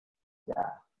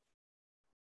Yeah.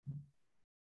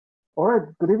 All right.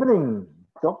 Good evening,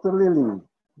 Dr. Lily,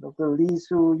 Dr.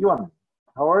 Xue Yuan.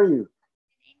 How are you?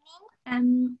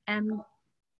 I'm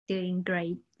doing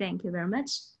great. Thank you very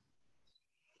much.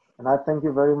 And I thank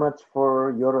you very much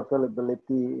for your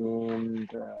availability in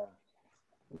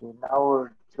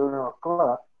our journal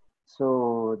club.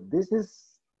 So this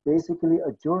is basically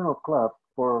a journal club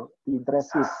for the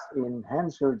interested in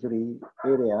hand surgery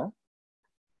area.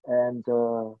 And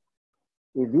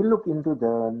if we look into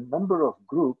the number of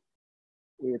group,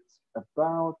 it's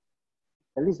about,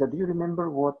 Elisa, do you remember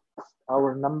what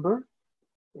our number?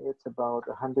 It's about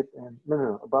 100 and,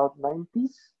 no, about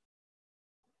 90s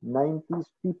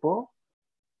people.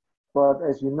 But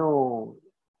as you know,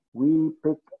 we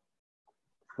pick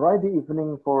Friday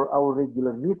evening for our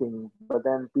regular meeting, but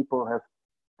then people have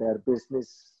their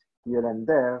business here and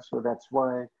there. So that's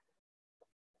why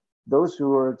those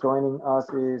who are joining us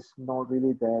is not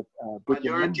really that big a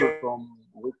number from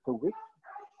week to week.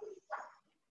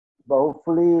 But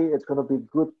hopefully it's going to be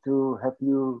good to have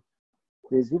you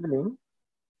this evening,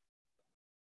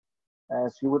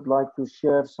 as you would like to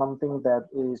share something that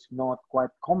is not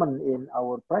quite common in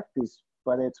our practice,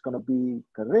 but it's going to be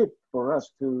great for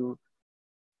us to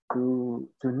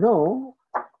know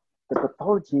the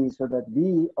pathology so that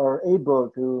we are able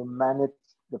to manage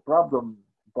the problem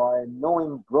by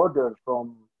knowing broader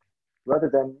from rather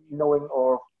than knowing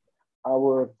of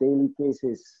our daily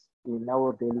cases in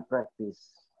our daily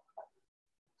practice.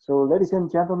 So ladies and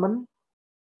gentlemen,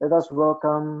 let us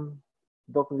welcome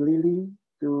Dr. Lily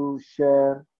to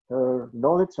share her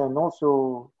knowledge and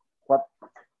also what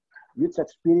huge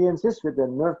experiences with the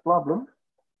nerve problem.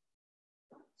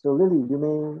 So Lily, you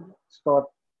may start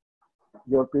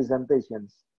your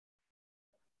presentations.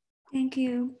 Thank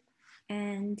you.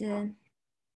 And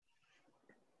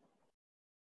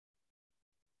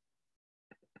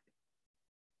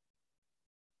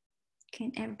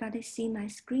can everybody see my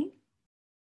screen?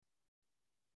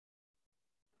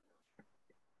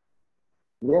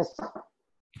 Yes,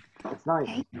 it's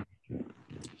nice.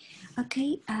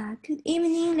 Okay, good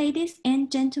evening, ladies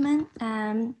and gentlemen.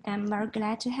 I'm very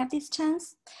glad to have this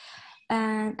chance.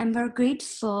 I'm very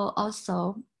grateful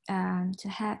also to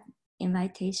have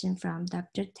invitation from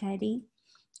Dr. Teddy.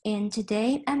 And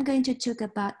today I'm going to talk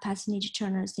about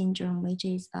Parsonage-Turner syndrome, which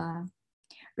is a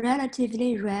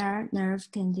relatively rare nerve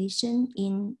condition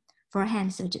for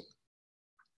hand surgery.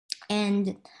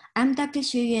 And I'm Dr.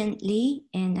 Xue Yuan Li,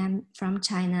 and I'm from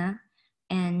China.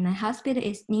 And my hospital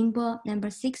is Ningbo number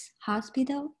 6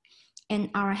 hospital. And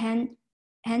our hand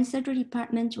surgery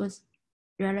department was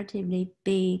relatively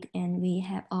big, and we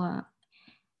have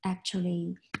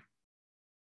actually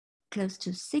close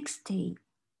to 60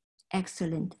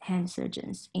 excellent hand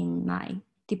surgeons in my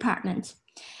department.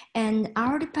 And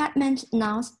our department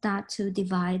now start to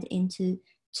divide into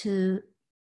two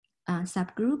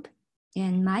subgroup.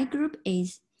 And my group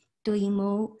is doing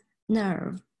more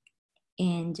nerve,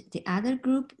 and the other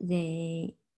group,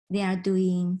 they are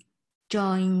doing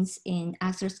joints and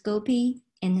arthroscopy.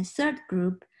 And the third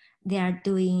group, they are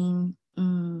doing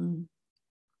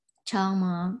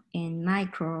trauma and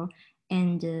micro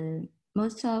and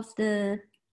most of the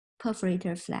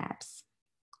perforator flaps.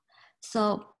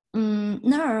 So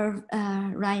nerve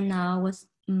right now was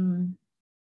the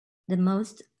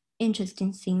most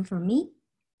interesting thing for me.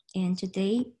 And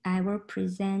today I will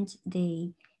present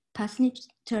the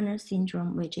Parsonage-Turner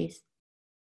syndrome, which is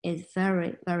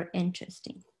very, very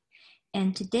interesting.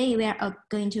 And today we are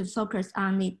going to focus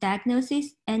on the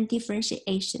diagnosis and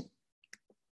differentiation.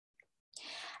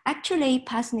 Actually,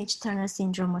 Parsonage-Turner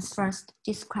syndrome was first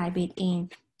described in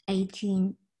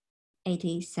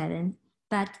 1887,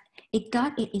 but it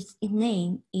got its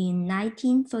name in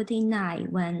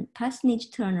 1949 when Parsonage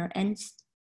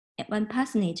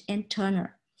and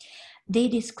Turner, they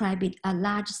described a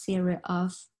large series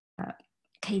of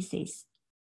cases,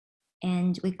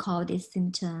 and we call this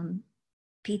symptom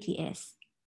PTS.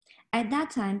 At that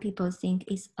time, people think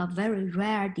it's a very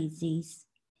rare disease,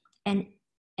 and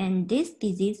this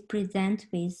disease presents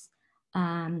with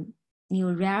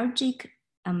neuralgic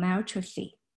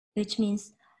amyotrophy, which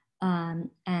means an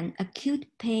acute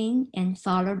pain and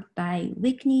followed by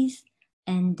weakness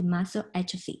and muscle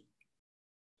atrophy.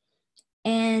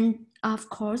 And of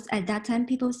course, at that time,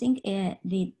 people think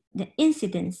the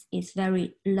incidence is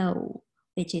very low,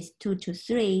 which is 2 to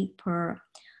 3 per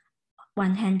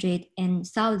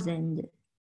 100,000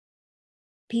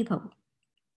 people.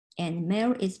 And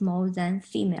male is more than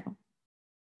female.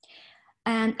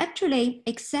 And actually,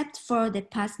 except for the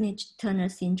Parsonage-Turner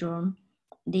syndrome,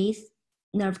 this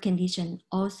nerve condition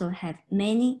also have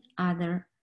many other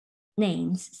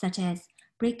names, such as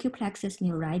brachial plexus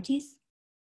neuritis,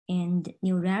 and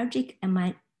neuralgic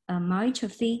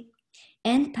amyotrophy,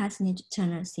 and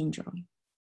Parsonage-Turner syndrome.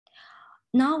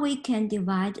 Now we can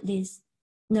divide this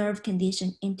nerve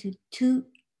condition into two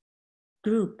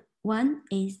groups. One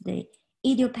is the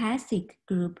idiopathic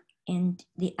group, and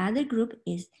the other group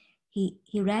is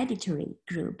hereditary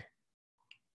group.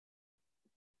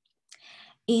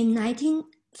 In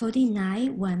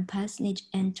 1949, when Parsonage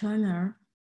and Turner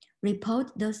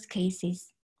report those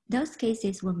cases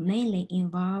were mainly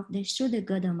involved the shoulder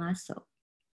girdle muscle.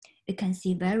 You can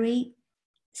see very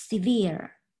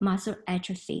severe muscle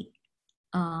atrophy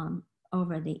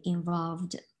over the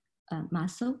involved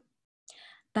muscle.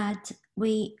 But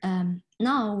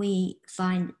now we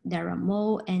find there are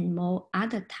more and more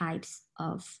other types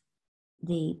of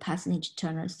the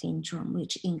Parsonage-Turner syndrome,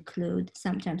 which include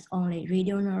sometimes only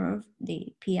radial nerve,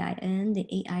 the PIN, the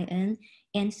AIN,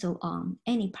 and so on.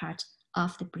 Any part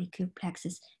of the brachial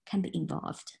plexus can be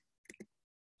involved.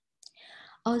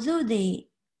 Although the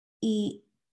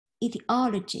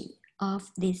etiology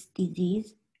of this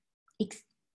disease is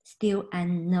still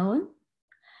unknown,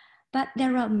 but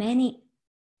there are many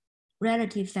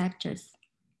relative factors,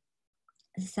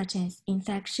 such as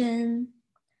infection,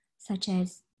 such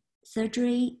as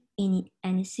surgery in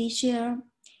anesthesia,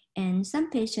 and some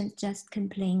patients just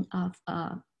complain of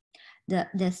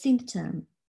the symptom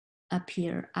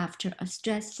appear after a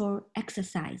stressful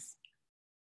exercise.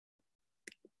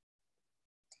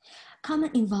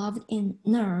 Common involved in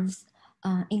nerves,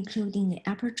 including the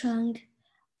upper trunk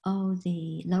or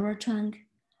the lower trunk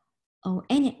or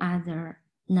any other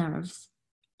nerves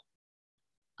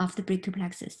of the brachial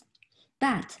plexus.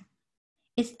 But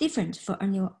it's different for a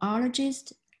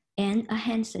neurologist and a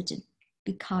hand surgeon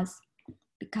because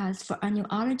for a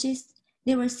neurologist,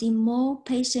 they will see more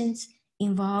patients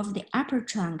involve the upper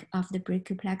trunk of the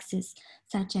brachial plexus,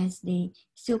 such as the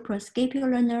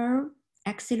suprascapular nerve,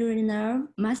 axillary nerve,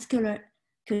 muscular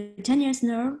cutaneous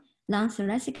nerve, long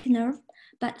thoracic nerve.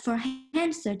 But for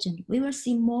hand surgeon, we will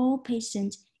see more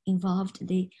patients involved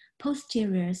the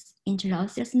posterior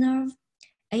interosseous nerve,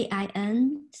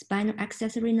 AIN, spinal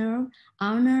accessory nerve,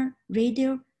 ulnar,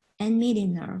 radial, and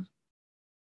median nerve.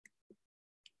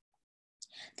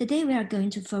 Today we are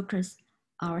going to focus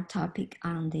our topic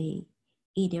on the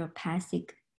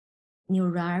idiopathic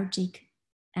neuralgic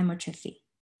amyotrophy.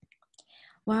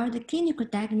 While the clinical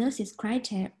diagnosis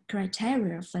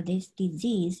criteria for this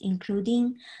disease,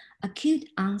 including acute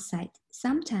onset,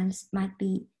 sometimes might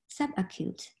be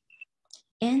subacute,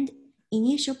 and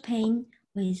initial pain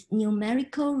with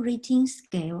numerical rating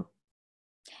scale.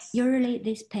 Usually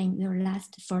this pain will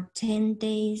last for 10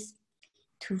 days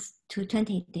to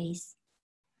 20 days.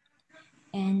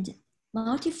 And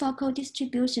multifocal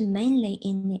distribution mainly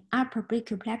in the upper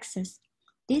brachial plexus.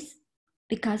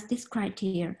 Because this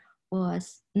criteria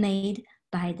was made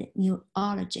by the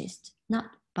neurologist, not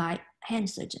by hand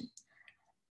surgeon.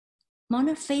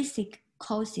 Monophasic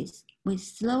causes with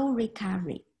slow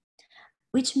recovery,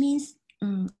 which means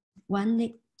when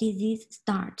the disease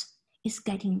starts, it's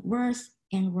getting worse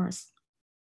and worse.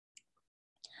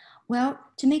 Well,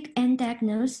 to make an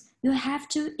diagnosis, you have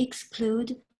to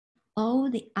exclude all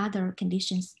the other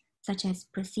conditions, such as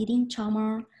preceding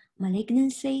trauma,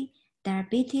 malignancy,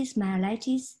 diabetes,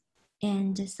 myelitis,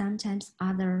 and sometimes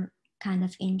other kind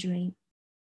of injury.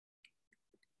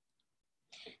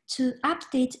 To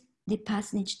update the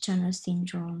Parsonage-Turner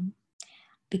syndrome,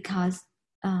 because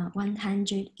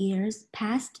 100 years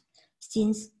passed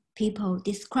since people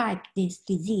described this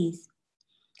disease.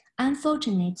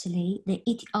 Unfortunately, the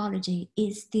etiology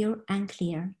is still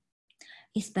unclear,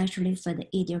 especially for the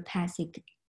idiopathic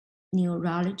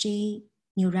neuralgic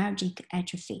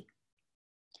atrophy.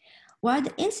 While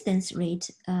the incidence rate,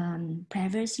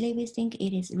 previously we think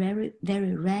it is very,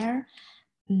 very rare,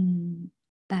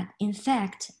 but in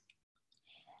fact,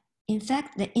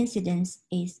 the incidence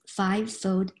is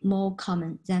 5-fold more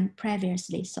common than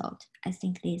previously thought. I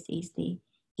think this is the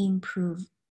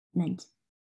improvement.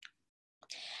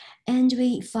 And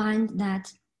we find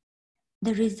that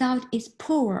the result is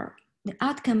poorer, the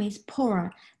outcome is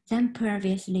poorer than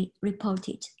previously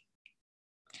reported.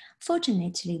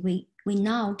 Fortunately, we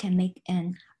now can make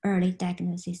an early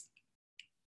diagnosis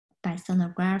by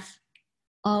sonograph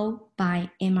or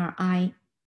by MRI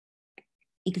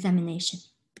examination.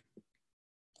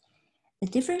 The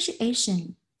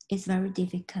differentiation is very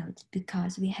difficult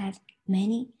because we have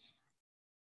many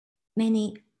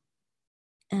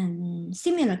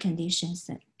similar conditions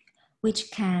which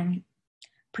can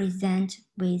present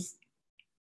with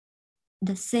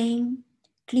the same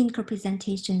clinical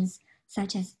presentations,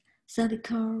 such as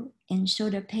cervical and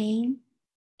shoulder pain,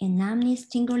 and numbness,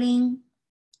 tingling,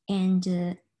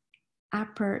 and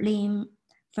upper limb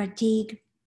fatigue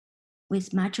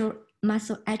with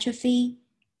muscle atrophy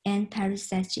and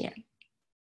paresthesia.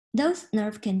 Those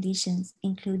nerve conditions,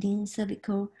 including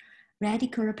cervical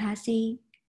radiculopathy,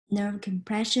 nerve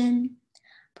compression,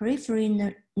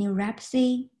 peripheral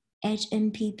neuropathy,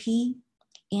 HMPP,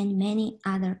 and many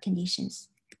other conditions.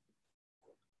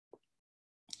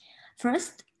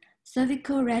 First,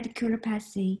 cervical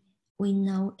radiculopathy, we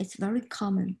know it's very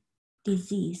common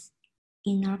disease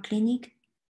in our clinic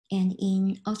and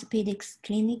in orthopedics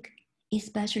clinic,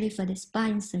 especially for the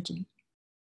spine surgeon.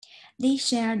 They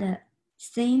share the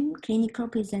same clinical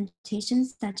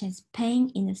presentations such as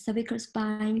pain in the cervical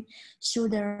spine,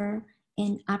 shoulder,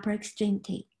 and upper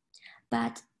extremity.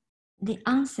 But the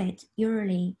onset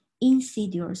usually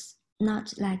insidious,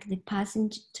 not like the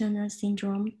Parsonage-Turner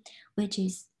syndrome, which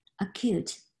is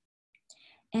acute.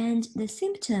 And the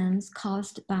symptoms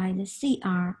caused by the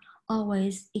CR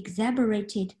always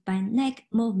exacerbated by neck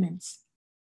movements.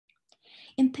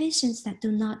 In patients that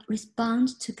do not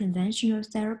respond to conventional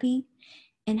therapy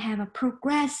and have a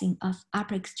progressing of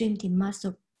upper extremity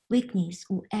muscle weakness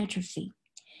or atrophy,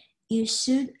 you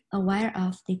should be aware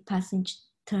of the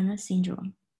Parsonage-Turner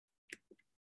syndrome.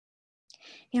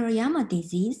 Hirayama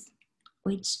disease,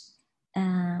 which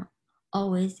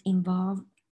always involve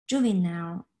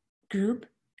juvenile group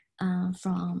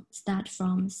start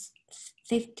from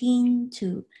 15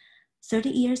 to 30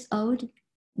 years old.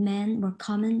 Men were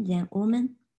common than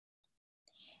women.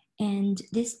 And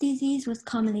this disease was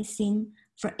commonly seen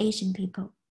for Asian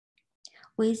people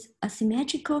with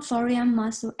asymmetrical forearm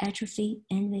muscle atrophy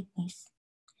and weakness.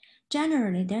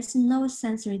 Generally, there's no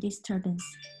sensory disturbance.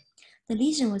 The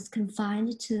lesion was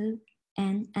confined to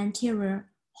an anterior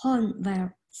horn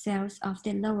cells of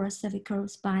the lower cervical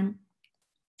spinal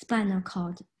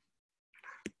cord.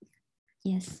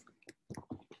 Yes.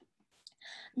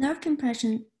 Nerve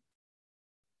compression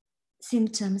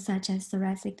symptoms such as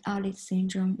thoracic outlet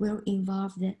syndrome will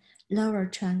involve the lower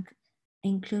trunk,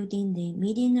 including the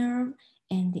median nerve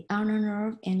and the ulnar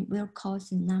nerve, and will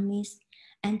cause numbness,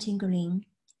 entangling,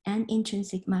 and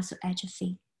intrinsic muscle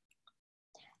atrophy.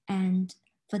 And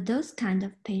for those kind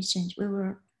of patients, we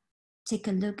will take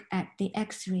a look at the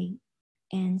X-ray,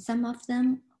 and some of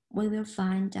them we will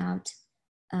find out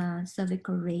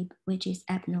cervical rib, which is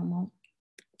abnormal.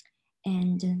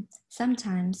 And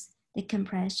sometimes the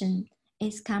compression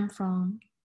is come from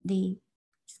the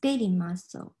scaling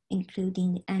muscle,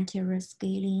 including the anterior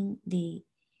scaling, the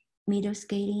middle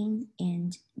scaling,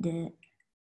 and the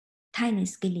tiny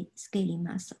scaling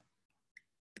muscle.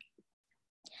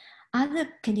 Other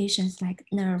conditions like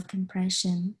nerve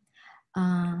compression,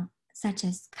 such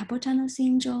as carpal tunnel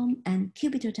syndrome and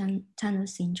cubital tunnel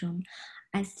syndrome,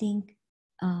 I think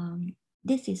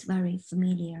this is very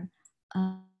familiar.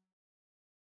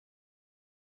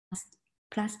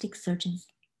 Plastic surgeons,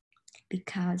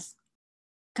 because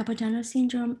carpal tunnel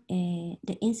syndrome,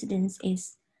 the incidence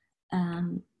is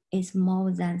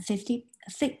more than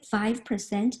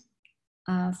 55%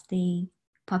 of the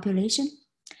population.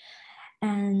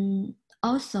 And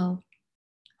also,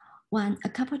 when a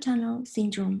carpal tunnel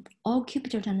syndrome or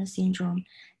cubital tunnel syndrome,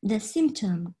 the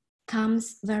symptom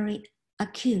comes very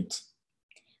acute,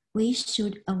 we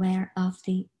should be aware of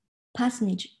the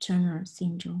Parsonage-Turner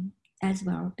syndrome as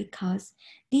well, because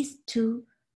these two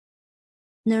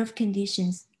nerve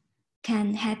conditions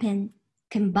can happen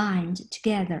combined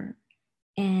together,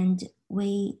 and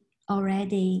we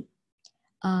already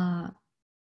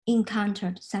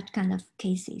encountered such kind of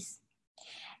cases.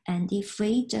 And if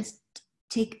we just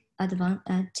take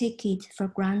it for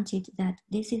granted that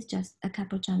this is just a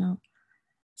carpal tunnel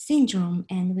syndrome,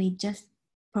 and we just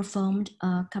performed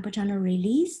a carpal tunnel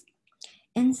release,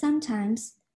 and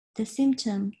sometimes the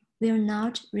symptom will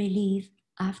not relieve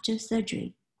after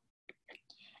surgery.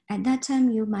 At that time,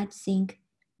 you might think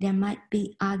there might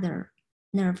be other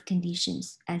nerve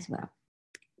conditions as well.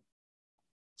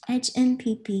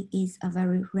 HMPP is a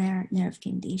very rare nerve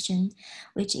condition,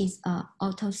 which is an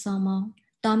autosomal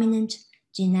dominant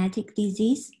genetic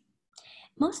disease.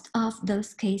 Most of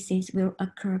those cases will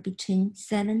occur between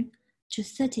 7 to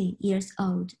 30 years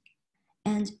old,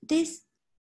 and this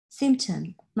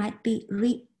symptom might be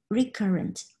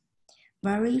recurrent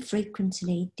very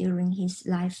frequently during his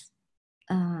life,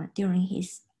 during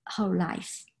his whole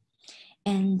life.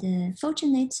 And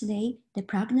fortunately, the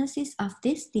prognosis of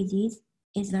this disease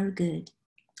is very good.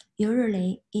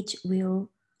 Usually, it will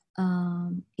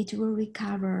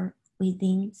recover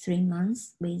within 3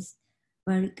 months with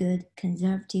very good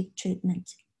conservative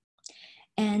treatment.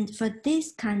 And for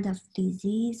this kind of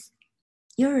disease,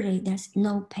 usually there's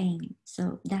no pain.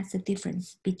 So that's the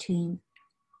difference between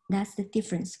That's the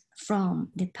difference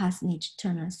from the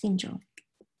Parsonage-Turner syndrome.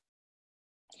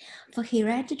 For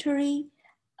hereditary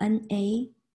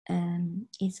NA,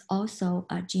 it's also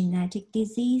a genetic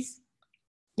disease.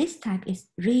 This type is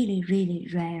really, really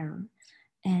rare,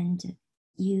 and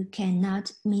you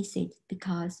cannot miss it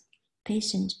because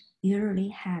patients usually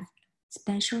have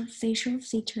special facial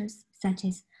features such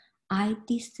as eye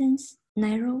distance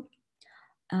narrow,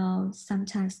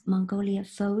 sometimes Mongolia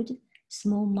fold,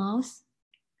 small mouth,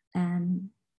 and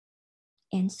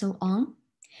so on.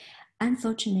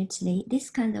 Unfortunately, this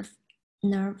kind of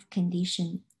nerve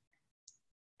condition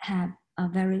have a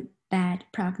very bad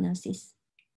prognosis.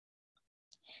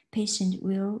 Patient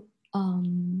will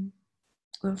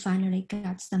finally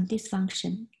get some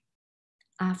dysfunction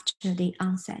after the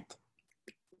onset.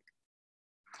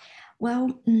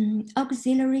 Well,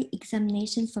 auxiliary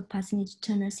examination for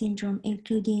Parsonage-Turner syndrome,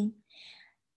 including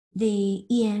the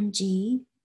EMG,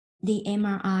 the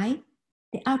MRI,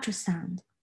 the ultrasound.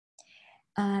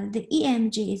 The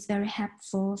EMG is very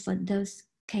helpful for those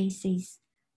cases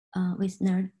with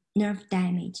nerve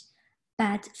damage.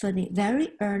 But for the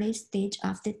very early stage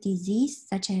of the disease,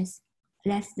 such as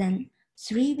less than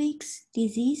 3 weeks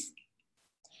disease,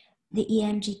 the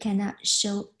EMG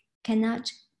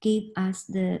cannot give us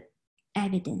the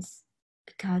evidence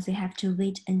because we have to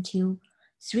wait until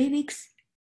 3 weeks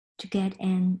to get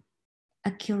an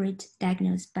accurate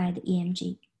diagnosis by the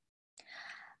EMG.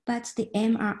 But the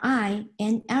MRI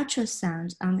and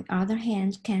ultrasound, on the other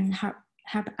hand, can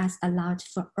help us a lot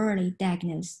for early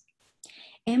diagnosis.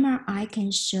 MRI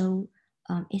can show,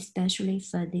 especially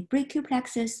for the brachial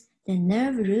plexus, the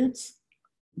nerve roots,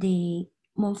 the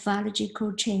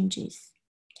morphological changes.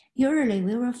 Usually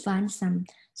we will find some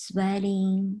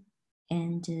swelling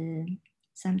and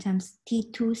sometimes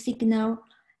T2 signal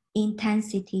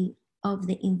intensity of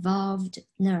the involved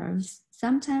nerves,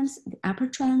 sometimes the upper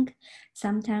trunk,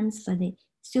 sometimes for the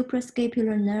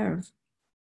suprascapular nerve.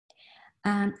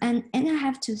 And I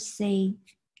have to say,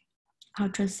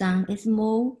 ultrasound is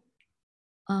more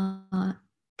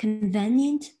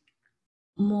convenient,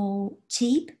 more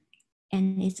cheap,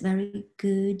 and it's very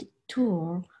good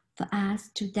tool for us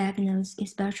to diagnose,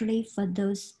 especially for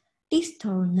those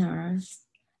distal nerves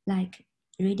like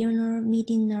radial nerve,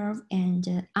 median nerve,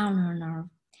 and ulnar nerve.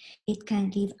 It can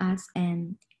give us a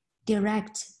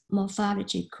direct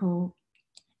morphological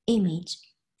image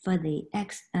for the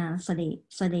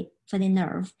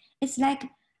nerve. It's like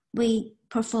we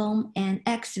perform an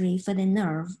X-ray for the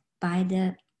nerve by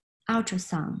the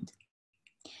ultrasound.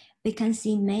 We can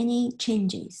see many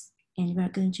changes, and we're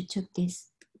going to take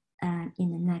this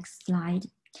in the next slide.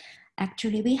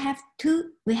 Actually, we have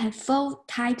 4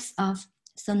 types of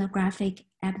sonographic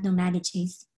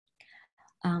abnormalities,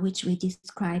 which we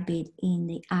describe it in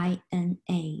the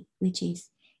INA, which is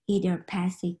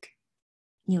idiopathic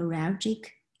neuralgic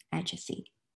atrophy.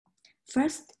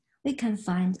 First, we can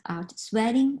find out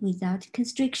swelling without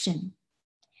constriction,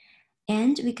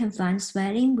 and we can find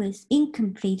swelling with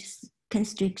incomplete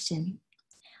constriction,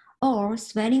 or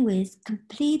swelling with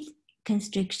complete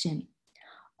constriction,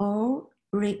 or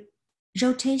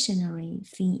rotationary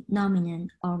phenomenon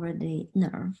over the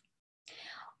nerve.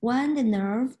 When the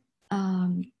nerve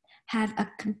have a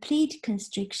complete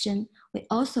constriction, we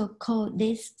also call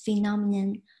this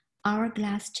phenomenon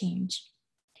hourglass change.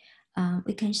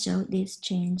 We can show this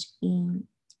change in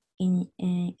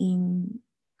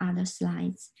other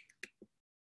slides.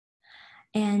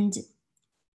 And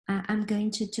I'm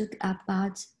going to talk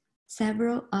about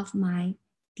several of my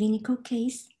clinical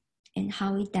case and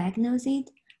how we diagnose it,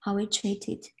 how we treat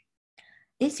it.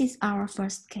 This is our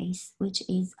first case, which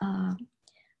is a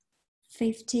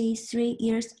 53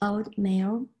 years old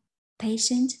male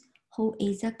patient who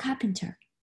is a carpenter.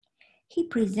 He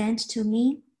presents to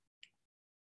me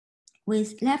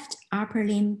with left upper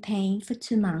limb pain for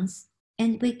 2 months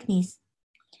and weakness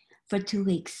for 2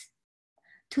 weeks.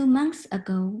 2 months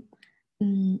ago,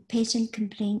 patient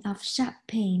complaint of sharp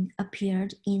pain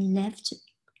appeared in left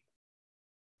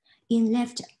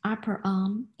upper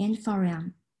arm and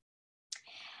forearm.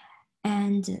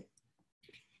 And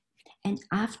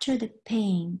after the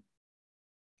pain,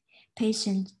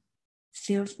 patient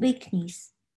feels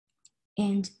weakness,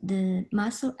 and the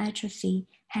muscle atrophy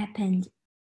happened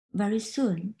very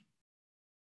soon.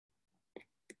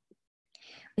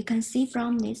 We can see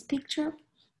from this picture,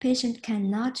 patient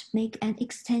cannot make an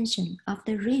extension of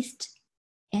the wrist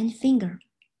and finger,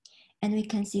 and we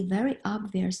can see very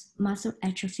obvious muscle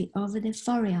atrophy over the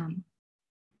forearm.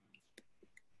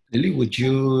 Lily, would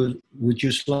you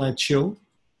slideshow?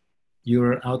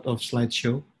 You're out of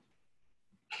slideshow.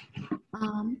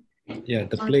 Yeah,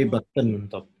 the play button on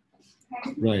top.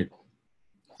 Right.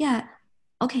 Yeah,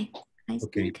 okay. I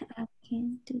Okay. think I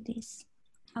can do this.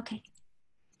 Okay.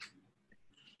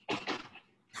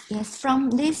 Yes, from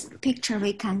this picture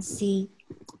we can see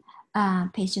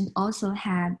patient also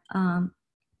have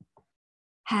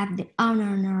the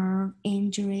ulnar nerve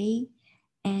injury,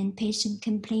 and patient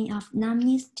complain of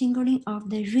numbness, tingling of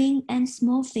the ring and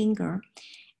small finger,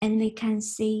 and we can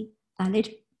see a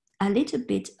little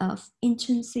bit of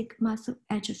intrinsic muscle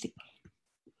atrophy.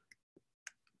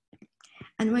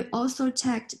 And we also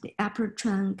checked the upper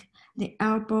trunk, the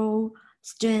elbow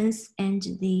strength, and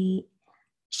the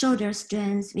shoulder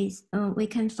strength. We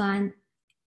can find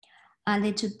a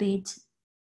little bit,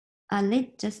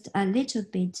 just a little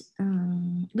bit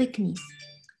weakness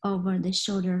over the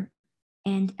shoulder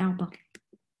and elbow.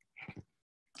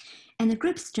 And the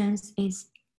grip strength is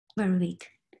very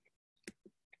weak.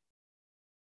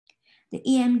 The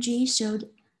EMG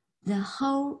showed the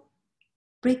whole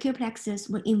brachial plexus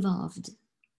were involved,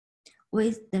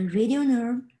 with the radial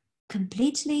nerve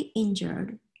completely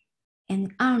injured and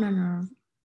the ulnar nerve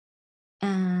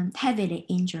heavily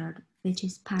injured, which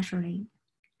is partially.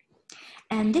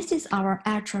 And this is our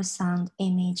ultrasound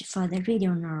image for the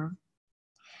radial nerve.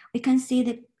 We can see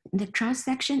the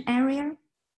cross-section area,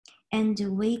 and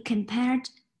we compared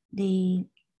the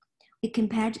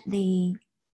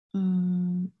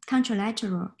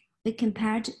contralateral. We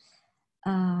compared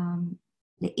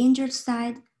the injured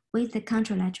side with the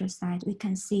contralateral side. We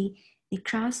can see the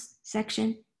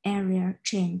cross-section area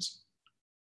change,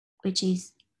 which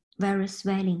is very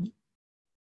swelling.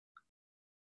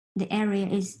 The area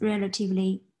is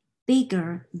relatively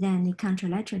bigger than the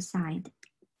contralateral side.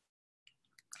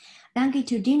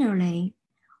 Longitudinally,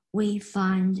 we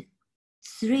find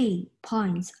 3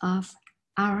 points of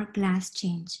hourglass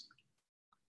change.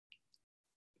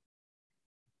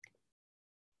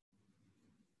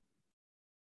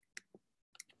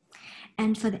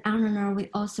 And for the ulnar nerve, we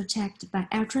also checked by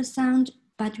ultrasound,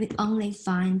 but we only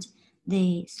find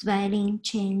the swelling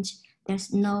change.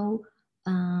 There's no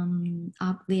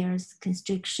obvious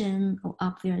constriction or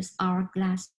obvious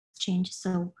hourglass change.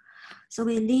 So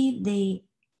we leave the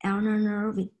ulnar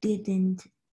nerve. We didn't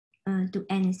do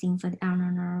anything for the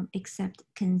ulnar nerve except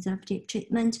conservative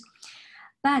treatment.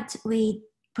 But we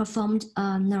performed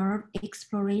a nerve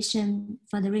exploration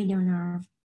for the radial nerve,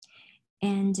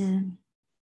 and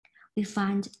we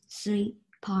find 3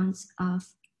 points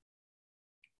of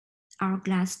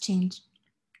hourglass change,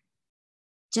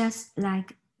 just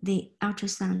like the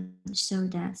ultrasound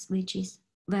showed us, which is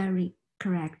very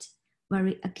correct,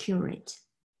 very accurate.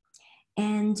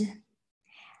 And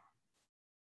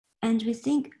we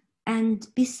think, and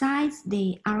besides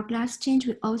the hourglass change,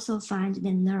 we also find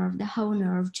the nerve, the whole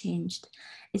nerve changed.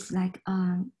 It's like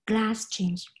a glass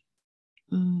change.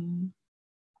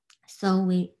 So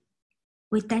we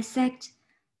dissect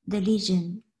the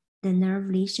lesion, the nerve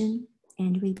lesion,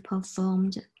 and we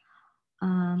performed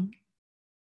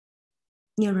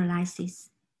neurolysis,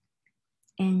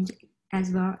 and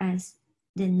as well as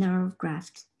the nerve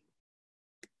graft.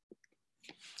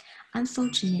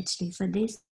 Unfortunately, for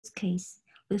this case,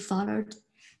 we followed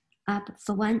up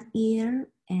for 1 year,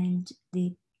 and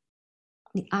the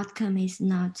outcome is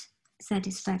not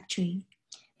satisfactory.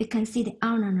 We can see the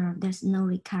ulnar nerve, there's no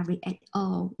recovery at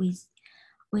all, with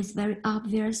very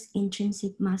obvious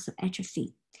intrinsic muscle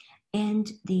atrophy,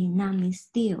 and the numbness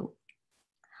still.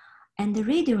 And the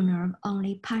radial nerve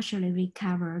only partially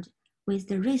recovered with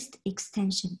the wrist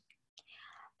extension.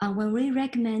 When we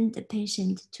recommend the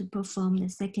patient to perform the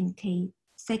second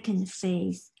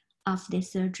phase of the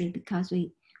surgery, because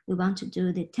we want to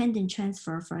do the tendon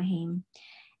transfer for him,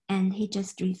 and he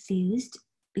just refused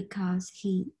because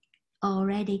he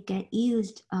already get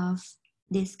used of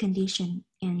this condition,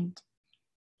 and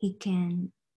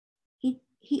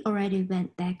he already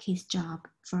went back his job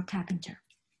for carpenter,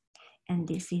 and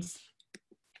this is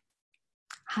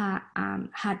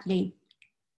hardly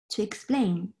to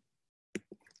explain.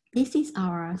 This is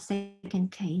our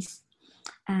second case,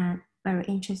 very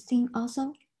interesting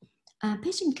also.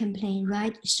 Patient complained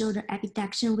right shoulder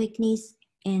abduction weakness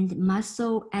and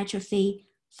muscle atrophy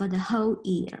for the whole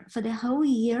year. For the whole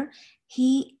year,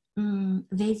 he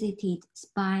visited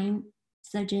spine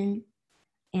surgeon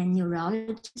and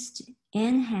neurologist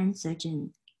and hand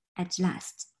surgeon at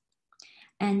last.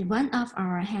 And one of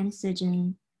our hand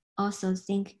surgeon also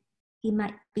think he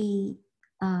might be,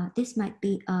 this might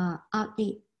be a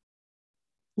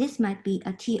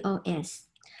TOS,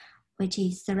 which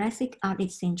is thoracic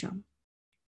outlet syndrome.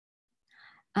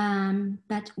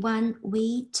 But when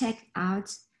we check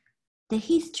out the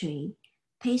history,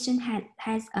 patient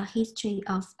has a history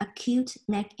of acute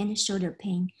neck and shoulder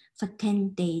pain for 10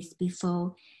 days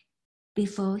before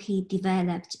before he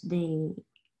developed the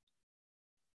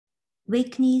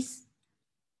weakness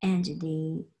and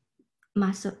the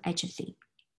muscle atrophy.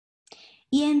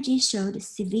 EMG showed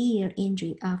severe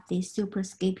injury of the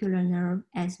suprascapular nerve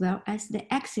as well as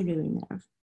the axillary nerve.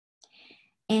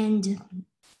 And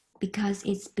because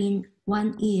it's been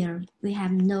 1 year, we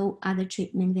have no other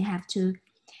treatment. We have to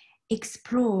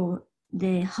explore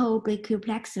the whole brachial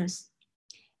plexus,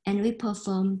 and we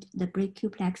performed the brachial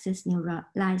plexus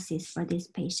neurolysis for this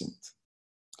patient.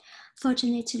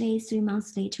 Fortunately, 3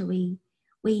 months later,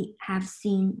 we have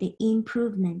seen the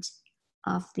improvement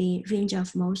of the range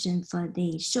of motion for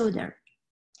the shoulder.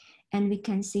 And we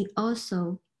can see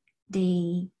also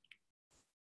the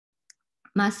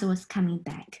muscles coming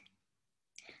back.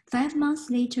 5 months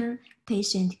later,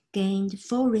 patient gained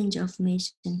full range of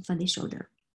motion for the shoulder.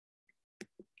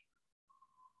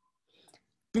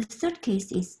 The third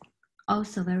case is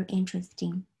also very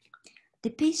interesting. The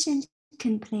patient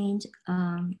complained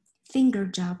finger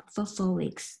job for 4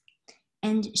 weeks,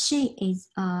 and she is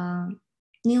a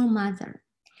new mother.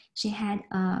 She had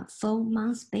a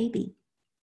 4-month baby,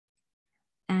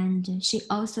 and she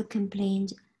also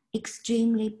complained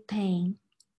extremely pain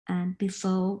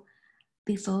before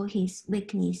his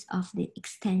weakness of the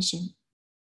extension.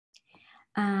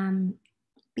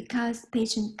 Because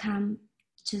patient come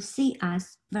to see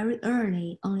us very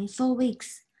early, only 4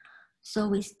 weeks, so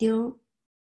we still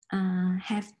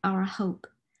have our hope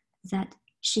that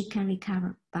she can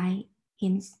recover by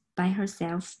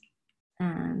herself,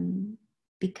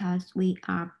 because we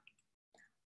are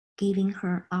giving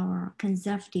her our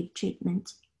conservative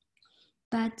treatment.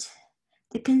 But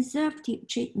the conservative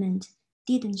treatment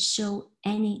didn't show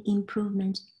any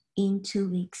improvement in 2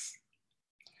 weeks.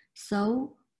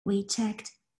 So we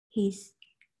checked his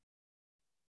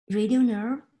radial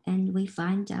nerve, and we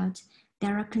find out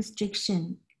there are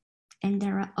constriction, and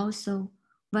there are also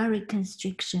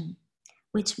vasoconstriction,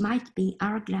 which might be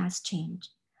hourglass change.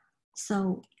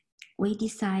 So we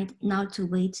decide not to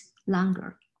wait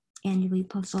longer, and we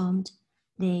performed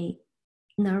the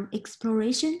nerve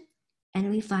exploration, and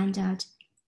we find out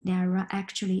there are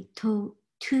actually two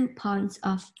points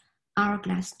of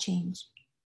hourglass change.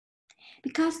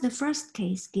 Because the first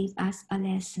case gave us a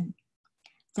lesson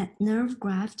that nerve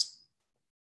graft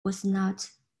was not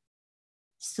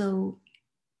so,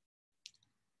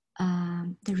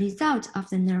 the result of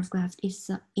the nerve graft is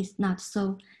not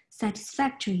so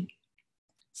satisfactory.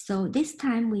 So this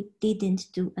time we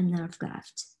didn't do a nerve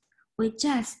graft. We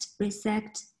just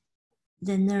resect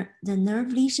the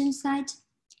nerve lesion site,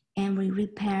 and we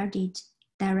repaired it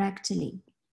directly.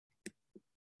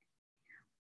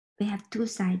 We have 2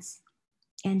 sites,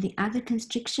 and the other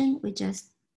constriction, we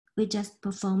just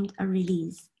performed a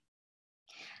release.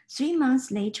 3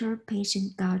 months later,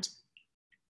 patient got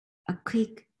a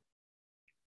quick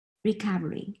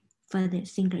recovery for the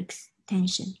finger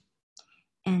extension,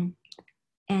 and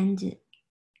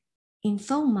in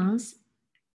 4 months,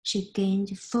 she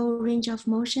gained full range of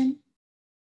motion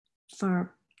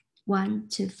for 1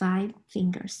 to 5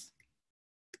 fingers.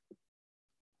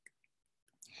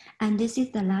 And this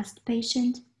is the last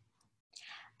patient.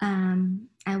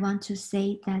 I want to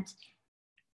say that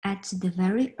at the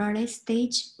very early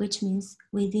stage, which means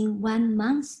within 1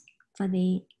 month for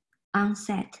the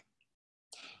onset,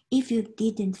 if you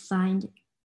didn't find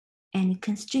any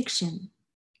constriction,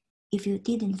 if you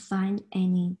didn't find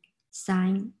any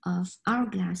sign of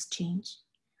hourglass change,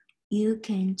 you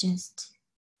can just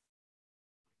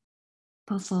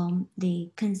perform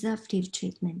the conservative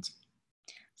treatment.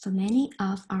 For many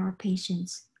of our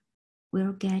patients,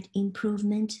 will get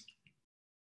improvement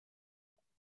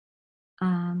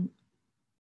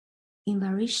in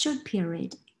very short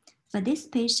period. For this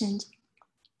patient,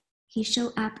 he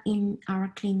showed up in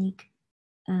our clinic,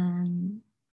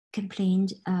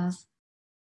 complained of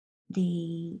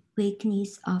the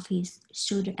weakness of his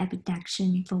shoulder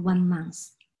abduction for 1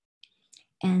 month.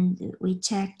 And we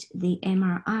checked the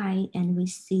MRI, and we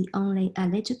see only a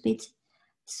little bit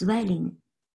swelling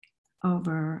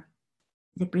over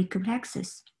the brachial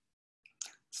plexus.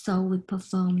 So we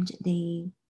performed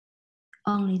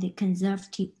only the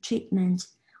conservative treatment,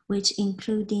 which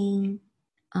including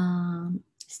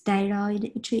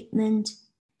steroid treatment,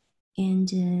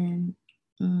 and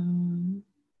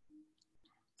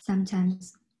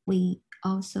sometimes we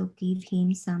also give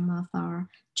him some of our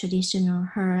traditional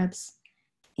herbs.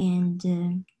 And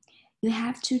you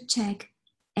have to check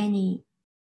any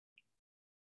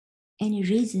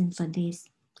reason for this.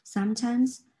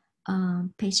 Sometimes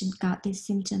patient got this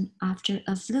symptom after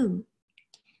a flu,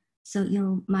 so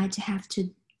you might have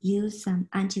to use some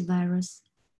antivirus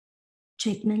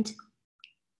treatment.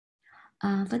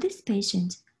 For this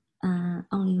patient,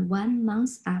 only 1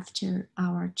 month after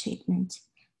our treatment,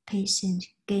 patient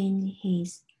gained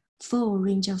his full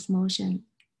range of motion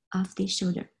of the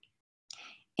shoulder.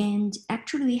 And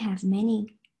actually, we have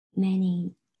many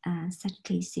such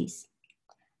cases,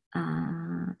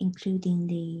 including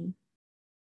the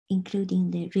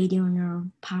radial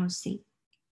nerve palsy,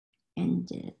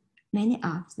 and many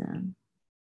of them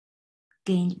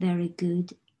gained very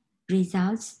good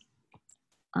results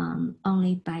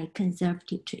only by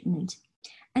conservative treatment.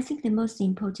 I think the most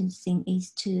important thing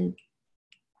is to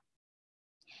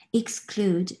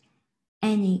exclude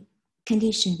any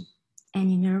condition,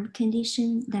 any nerve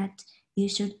condition that you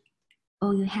should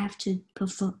or you have to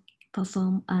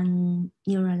perform a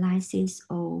neurolysis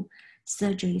or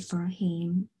surgery for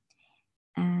him,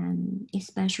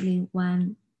 especially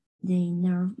when the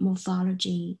nerve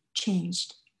morphology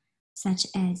changed, such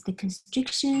as the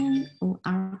constriction or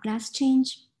hourglass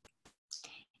change,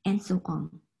 and so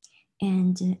on.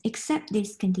 And except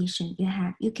this condition,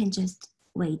 you can just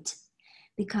wait,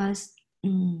 because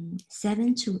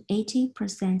 7 to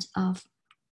 80% of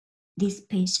these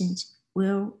patients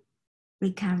will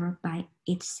recover by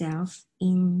itself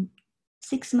in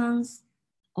 6 months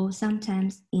or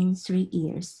sometimes in 3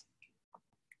 years.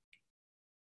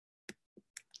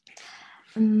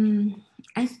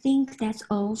 I think that's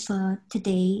all for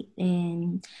today,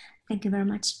 and thank you very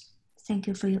much. Thank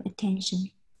you for your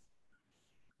attention.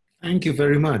 Thank you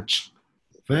very much.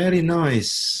 Very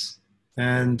nice.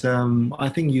 And I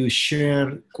think you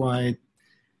share quite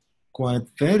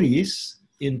various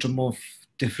in terms of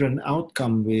different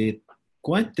outcome with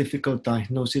quite difficult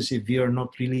diagnosis if we are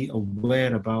not really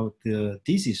aware about the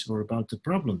disease or about the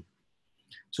problem.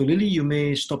 So Lily, you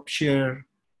may stop share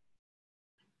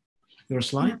your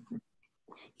slide.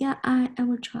 Yeah, I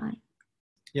will try.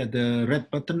 Yeah, the red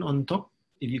button on top,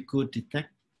 if you could detect,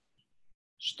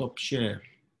 stop share.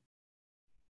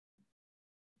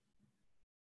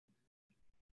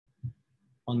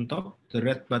 On top, the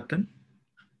red button.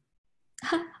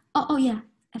 Oh yeah,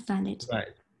 I found it.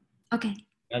 Right. Okay.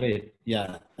 Got it.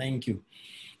 Yeah, thank you.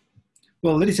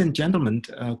 Well, ladies and gentlemen,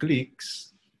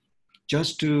 colleagues,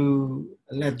 just to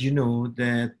let you know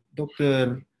that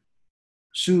Dr.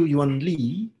 Xue Yuan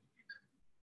Li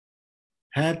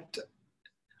had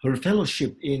her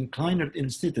fellowship in Kleinert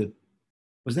Institute.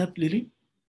 Was that Lily?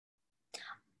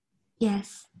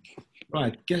 Yes.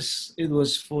 Right. Guess it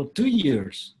was for 2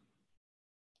 years.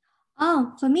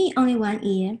 Oh, for me, only 1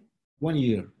 year. 1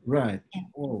 year, right. Yeah.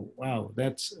 Oh, wow.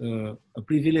 That's a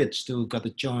privilege to get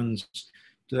a chance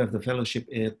to have the fellowship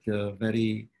at a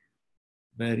very,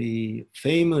 very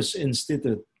famous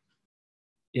institute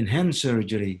in hand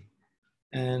surgery.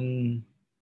 And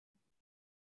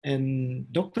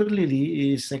Dr.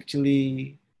 Lily is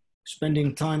actually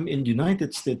spending time in the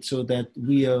United States, so that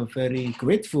we are very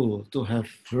grateful to have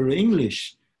her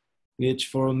English, which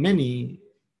for many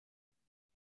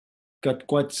got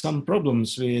quite some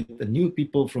problems with the new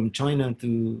people from China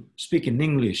to speak in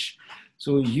English.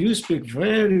 So you speak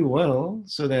very well,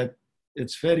 so that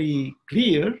it's very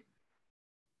clear.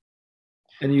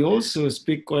 And you also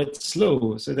speak quite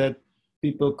slow, so that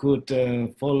people could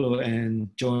follow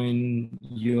and join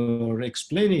your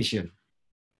explanation.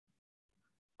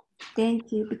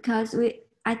 Thank you, because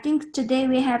I think today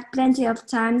we have plenty of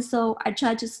time, so I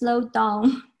try to slow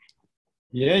down.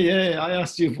 Yeah, I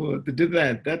asked you to do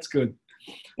that. That's good.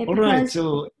 Yeah, all right,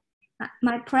 so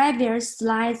my previous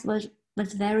slides was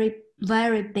very,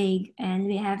 very big, and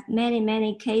we have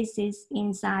many cases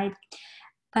inside.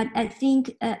 But I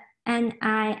think, and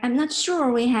I'm not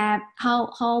sure we have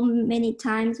how many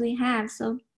times we have.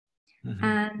 So,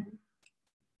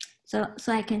 so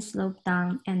I can slow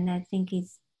down, and I think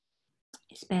it's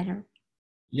better.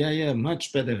 Yeah,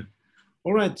 much better.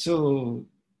 All right, so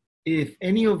if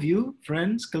any of you,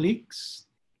 friends, colleagues,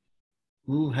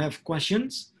 who have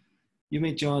questions, you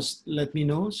may just let me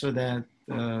know, so that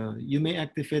you may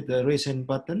activate the raise hand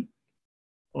button,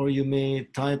 or you may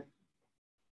type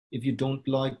if you don't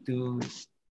like to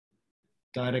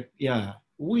direct. Yeah,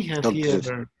 we have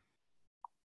here,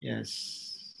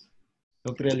 yes,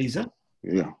 Dr. Eliza.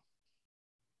 Yeah.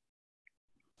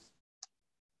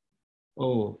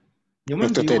 Oh,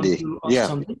 Nyoman, do you want to ask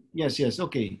something? Yes,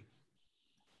 okay.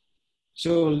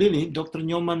 So Lily, Dr.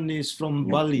 Nyoman is from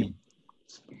Bali.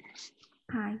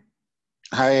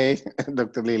 Hi,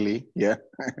 Dr. Lily. Yeah.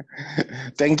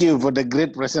 Thank you for the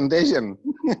great presentation.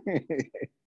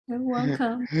 You're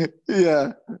welcome.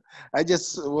 Yeah. I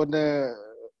just want to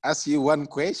ask you one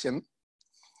question.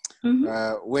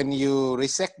 When you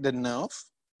resect the nerve,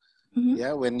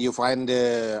 yeah, when you find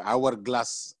the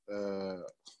hourglass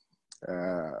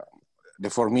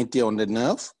deformity on the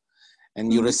nerve,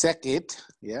 and you resect it,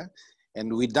 yeah,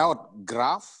 and without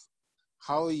graft,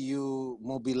 how you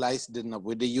mobilize the nerve,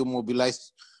 whether you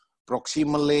mobilize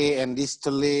proximally and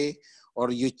distally, or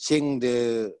you change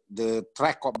the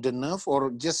track of the nerve,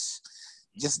 or just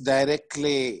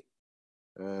directly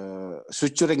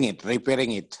suturing it,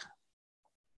 repairing it.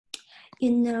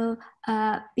 You know,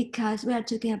 because we are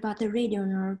talking about the radial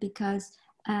nerve, because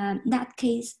that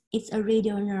case it's a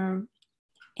radial nerve,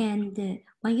 and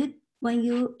when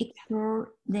you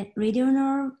explore the radial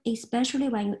nerve, especially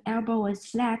when your elbow was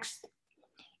flexed,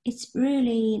 it's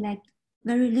really like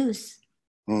very loose.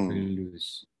 Very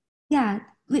loose. Yeah,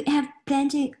 we have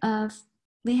plenty of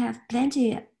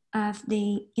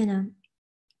the, you know,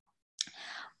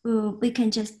 we can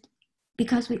just,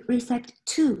 because we resect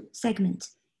 2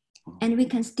 segments, and we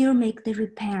can still make the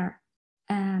repair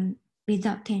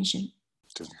without tension.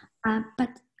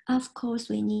 But of course,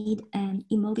 we need an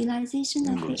immobilization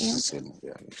of the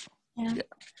elbow. Yeah.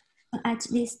 At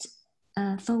least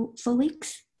 4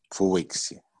 weeks. 4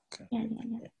 weeks. Okay. Yeah.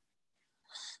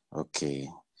 Okay.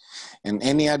 And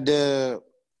any other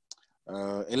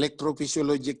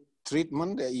electrophysiologic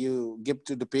treatment that you give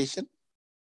to the patient?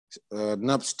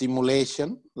 Nerve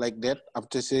stimulation like that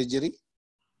after surgery?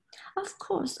 Of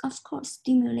course,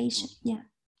 stimulation, yeah.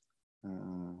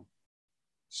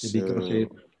 Because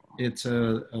it's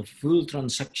a full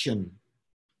transaction.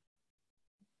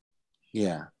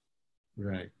 Yeah.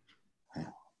 Right.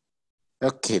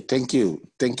 Okay, thank you.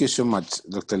 Thank you so much,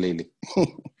 Dr. Lily.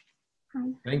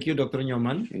 Thank you, Dr.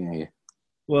 Nyoman. Yeah.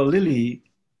 Well, Lily,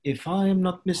 if I am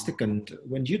not mistaken,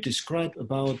 when you describe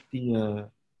about the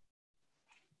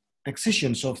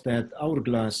excisions of that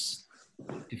hourglass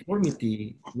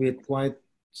deformity with quite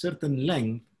certain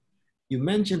length, you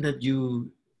mentioned that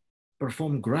you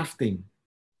perform grafting.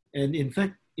 And in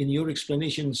fact, in your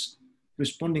explanations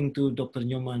responding to Dr.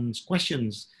 Nyoman's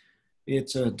questions,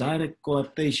 it's a direct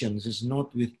coaptation.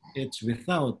 It's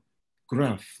without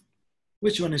graft.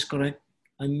 Which one is correct?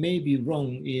 I may be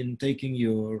wrong in taking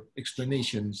your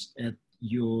explanations at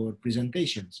your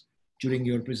presentations, during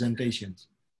your presentations.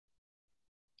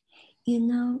 You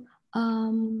know,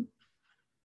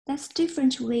 that's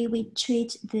different way we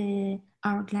treat the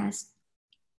hourglass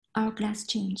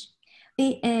change.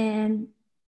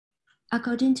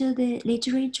 According to the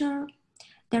literature,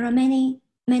 there are many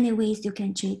ways you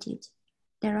can treat it.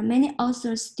 There are many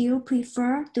authors still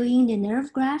prefer doing the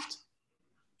nerve graft,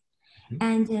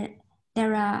 and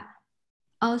there are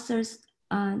authors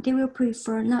they will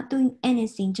prefer not doing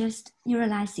anything, just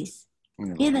neurolysis.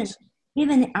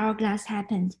 Even the hourglass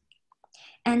happened,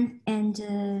 and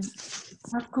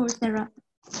of course there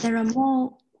are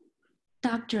more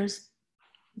doctors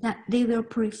that they will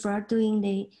prefer doing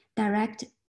the direct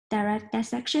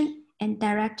dissection and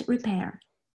direct repair.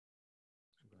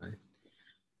 Right.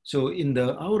 So in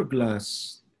the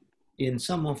hourglass, in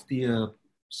some of the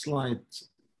slides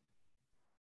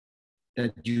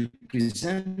that you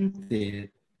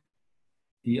presented,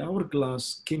 the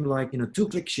hourglass came like 2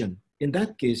 friction. In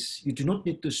that case, you do not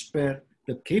need to spare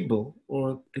the cable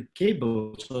or the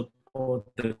cables or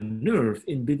the nerve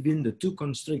in between the 2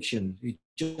 constrictions. You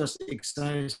just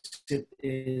excise it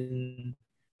in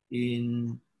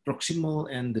proximal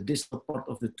and the distal part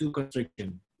of the 2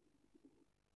 constriction.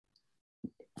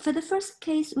 For the first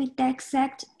case, we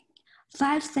dissect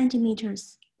 5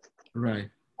 centimeters. Right.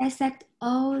 Dissect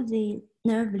all the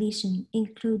nerve lesion,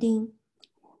 including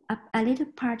a little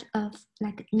part of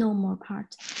like normal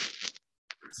part.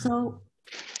 So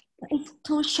if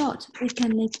too short, we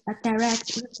can make a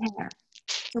direct repair.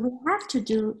 So we have to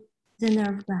do the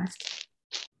nerve graft.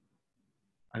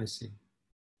 I see.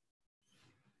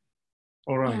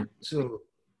 All right. Yeah. So,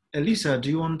 Elisa, do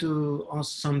you want to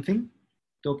ask something?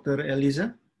 Dr.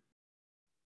 Elisa?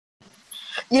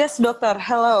 Yes, doctor.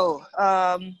 Hello.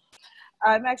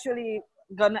 I'm actually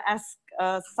gonna ask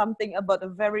something about a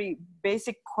very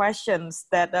basic questions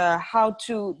that how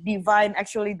to divine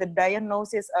actually the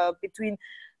diagnosis between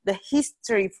the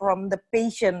history from the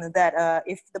patient, that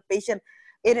if the patient,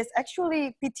 it is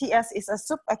actually PTS is a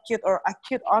subacute or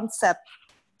acute onset.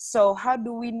 So how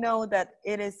do we know that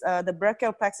it is the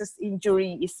brachial plexus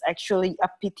injury is actually a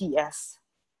PTS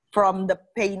from the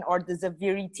pain or the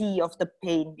severity of the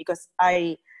pain? Because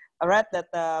I read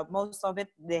that most of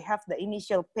it, they have the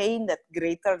initial pain that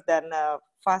greater than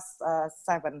FAS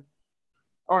 7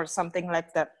 or something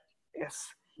like that.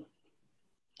 Yes.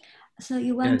 So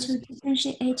you want to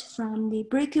differentiate from the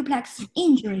brachial plexus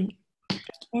injury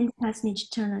and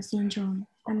Pasnage-Turner syndrome.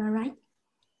 Am I right?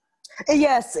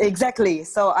 Yes, exactly.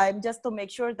 So I'm just to make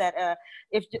sure that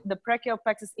if the brachial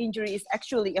plexus injury is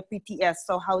actually a PTS,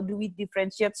 so how do we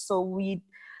differentiate so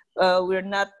we're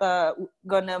not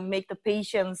gonna make the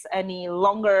patients any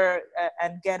longer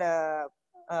and get a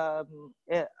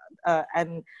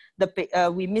and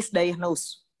we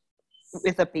misdiagnose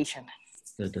with the patient.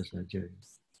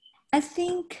 I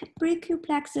think brachial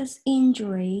plexus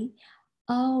injury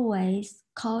always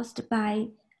caused by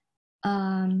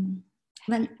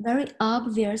when very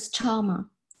obvious trauma,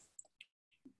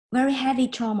 very heavy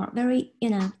trauma, very,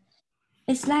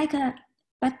 it's like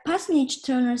but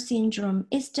Parsonage-Turner syndrome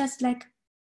is just like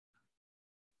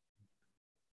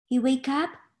you wake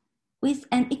up with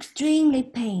an extremely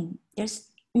pain. There's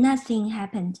nothing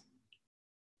happened.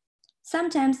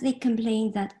 Sometimes they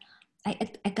complain that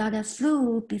I got a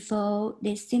flu before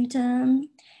this symptom.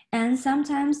 And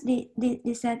sometimes they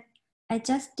said, I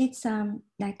just did some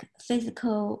like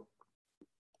physical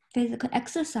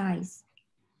exercise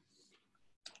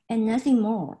and nothing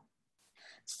more.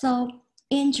 So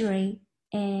injury,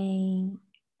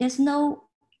 there's no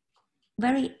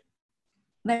very,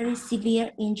 very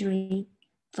severe injury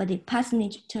for the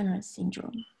Parsonage-Turner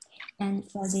syndrome. And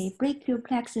for the brachial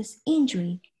plexus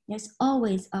injury, there's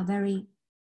always a very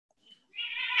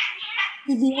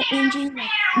severe injury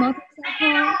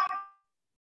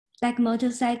like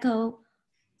motorcycle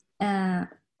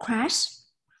crash,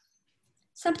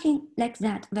 something like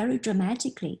that, very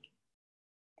dramatically.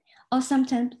 Or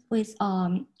sometimes with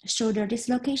shoulder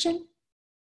dislocation.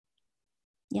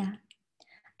 Yeah,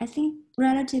 I think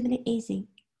relatively easy.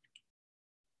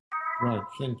 Right,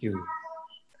 thank you.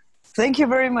 Thank you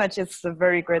very much. It's a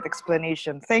very great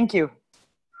explanation. Thank you.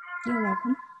 You're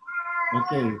welcome.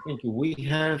 Okay, thank you. We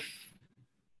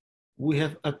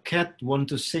have a cat want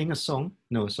to sing a song.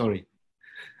 No, sorry.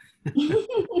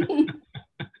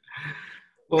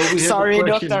 Well, we have sorry, a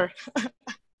question. doctor.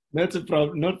 That's a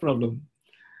problem, not problem.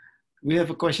 We have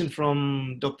a question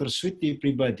from Dr. Switi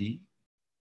Pribadi.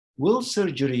 Will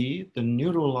surgery, the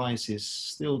neurolysis,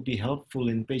 still be helpful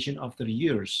in patient after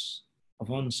years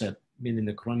of onset, meaning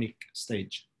the chronic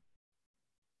stage?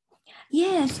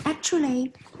 Yes,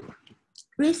 actually,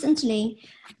 recently,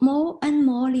 more and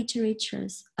more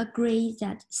literatures agree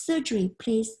that surgery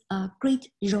plays a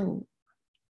great role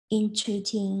in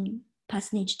treating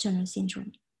Parsonage-Turner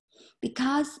syndrome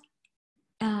because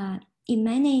in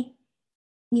many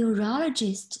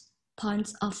neurologists'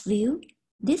 points of view,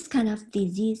 this kind of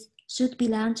disease should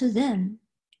belong to them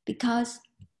because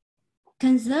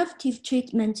conservative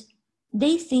treatment,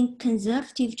 they think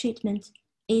conservative treatment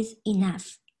is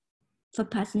enough for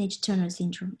Parsonage-Turner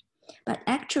syndrome. But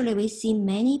actually, we see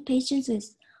many patients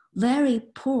with very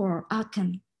poor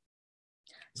outcome.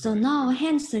 So now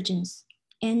hand surgeons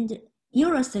and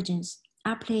neurosurgeons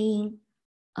are playing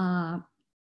a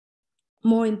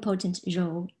more important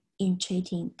role in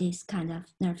treating this kind of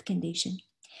nerve condition.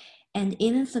 And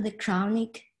even for the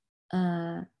chronic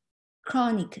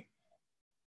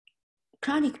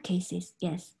cases,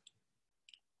 yes.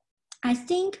 I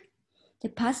think the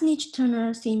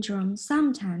Parsonage-Turner syndrome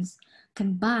sometimes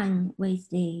combine with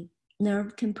the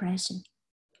nerve compression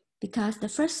because the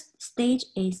first stage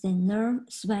is the nerve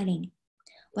swelling.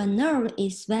 When nerve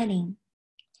is swelling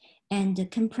and the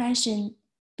compression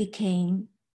became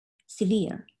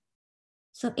severe.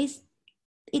 So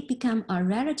it become a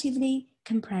relatively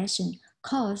compression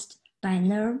caused by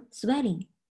nerve swelling.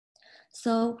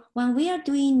 So when we are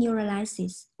doing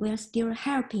neurolysis, we are still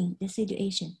helping the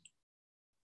situation.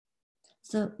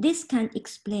 So this can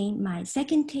explain my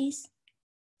second case.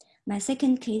 My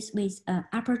second case with an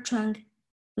upper trunk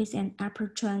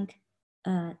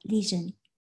lesion.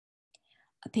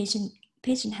 A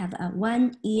patient have a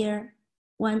one year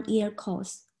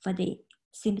course for the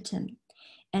symptom,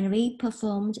 and we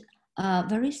performed a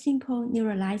very simple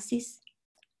neurolysis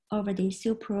over the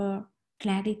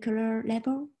supraclavicular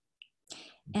level,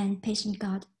 and patient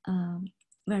got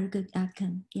very good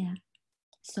outcome. Yeah,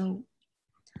 so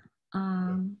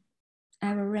I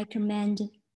will recommend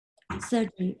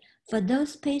surgery for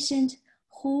those patients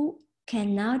who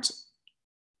cannot,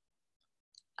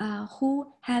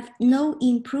 who have no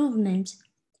improvement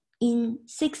in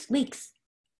 6 weeks.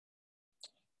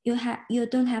 You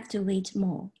don't have to wait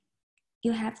more.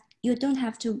 You don't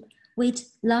have to wait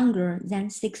longer than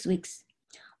 6 weeks.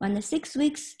 When the 6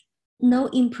 weeks no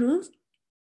improve,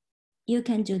 you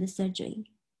can do the surgery.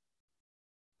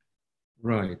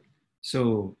 Right.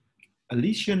 So a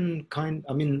lesion kind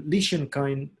of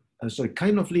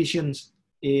lesions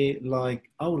like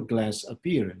hourglass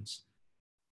appearance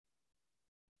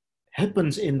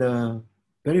happens in the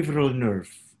peripheral nerve.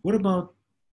 What about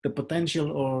the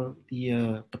potential or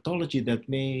the pathology that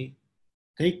may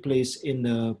take place in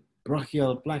the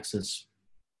brachial plexus,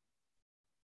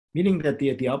 meaning that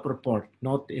the upper part,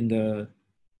 not in the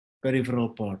peripheral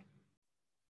part.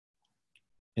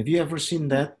 Have you ever seen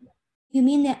that? You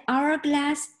mean the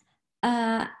hourglass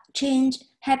change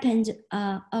happened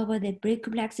over the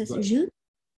brachial plexus root?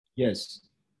 Yes.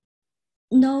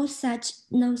 No such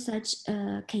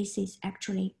cases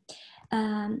actually.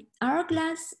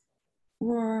 Hourglass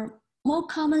were more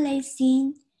commonly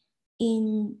seen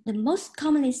in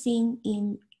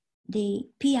the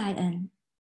PIN,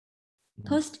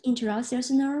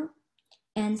 post-interosseous nerve,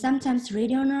 and sometimes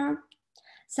radial nerve,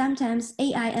 sometimes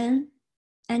AIN,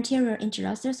 anterior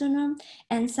interosseous nerve,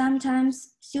 and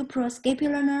sometimes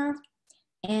suprascapular nerve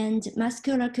and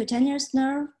muscular cutaneous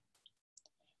nerve.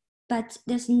 But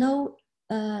there's no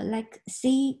like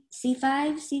C5,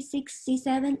 C6,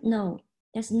 C7, no.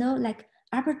 There's no like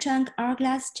upper trunk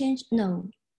hourglass change, no.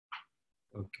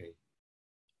 Okay.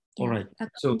 Yeah, all right.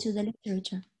 According to the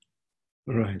literature.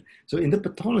 Right. So in the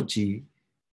pathology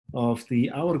of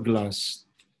the hourglass,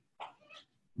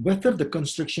 whether the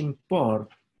constriction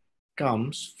part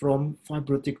comes from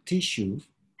fibrotic tissue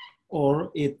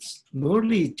or it's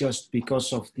merely just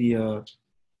because of the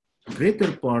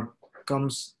greater part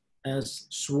comes as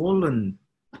swollen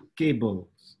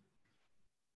cables.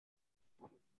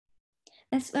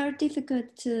 It's very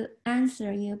difficult to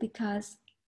answer you because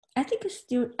I think it's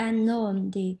still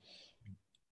unknown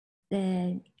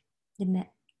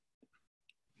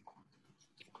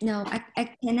no,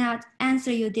 I cannot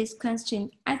answer you this question.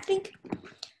 I think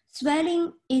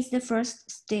swelling is the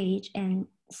first stage and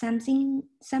something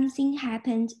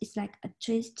happened. It's like a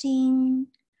twisting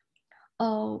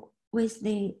or with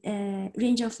the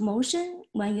range of motion.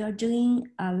 When you're doing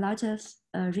a lot of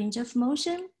range of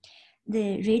motion,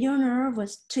 the radial nerve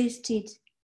was twisted,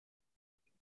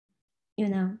 you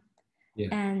know,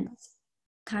 and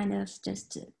kind of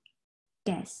just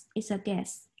guess. It's a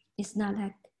guess. It's not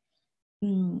like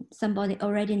somebody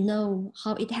already know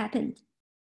how it happened.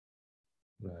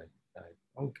 Right.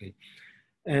 Okay.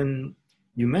 And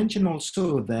you mentioned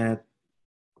also that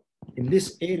in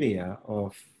this area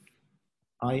of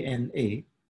INA,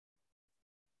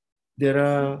 there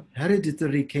are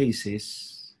hereditary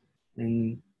cases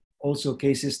and also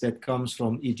cases that comes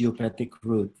from idiopathic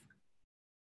root.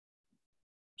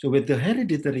 So with the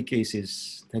hereditary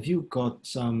cases, have you got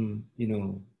some,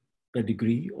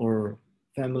 pedigree or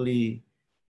family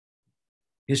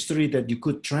history that you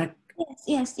could track?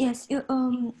 Yes.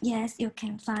 You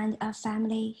can find a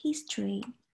family history.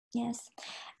 Yes,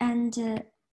 and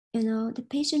the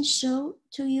patients show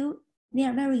to you they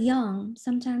are very young.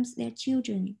 Sometimes they're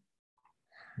children.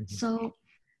 So,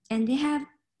 and they have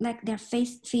like their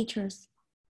face features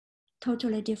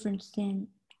totally different than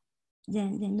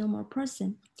the normal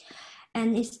person,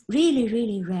 and it's really,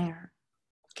 really rare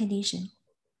condition.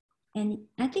 And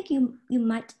I think you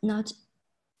might not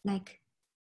like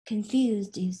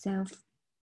confused yourself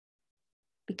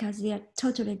because they are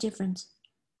totally different.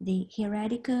 The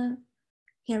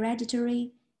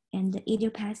hereditary and the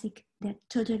idiopathic, they're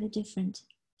totally different.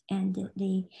 And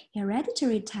the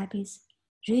hereditary type is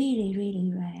really,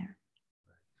 really rare.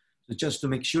 So just to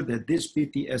make sure that this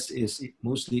PTS is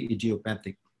mostly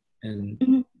idiopathic and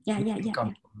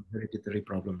come from hereditary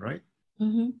problem, right?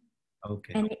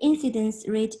 Okay. And the incidence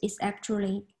rate is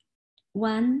actually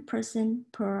 1 person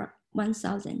per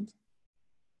 1,000.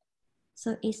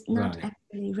 So it's not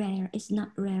actually rare. It's not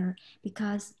rare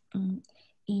because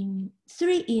in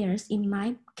 3 years in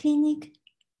my clinic,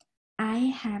 I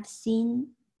have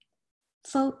seen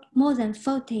more than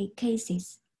 40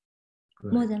 cases.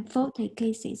 Right. More than 40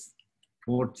 cases.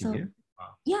 40, so, yeah?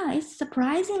 Wow. Yeah, it's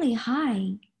surprisingly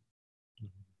high.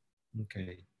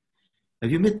 Okay.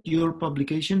 Have you made your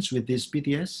publications with this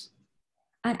PTS?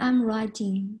 I'm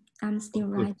writing. I'm still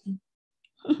writing.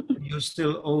 You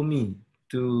still owe me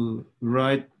to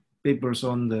write papers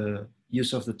on the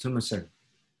use of the tumor cell.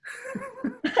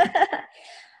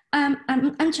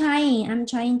 I'm trying. I'm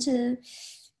trying to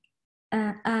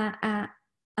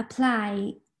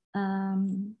apply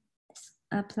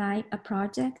a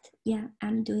project. Yeah,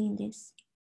 I'm doing this.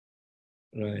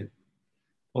 Right.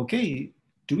 Okay.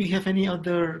 Do we have any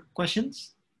other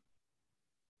questions?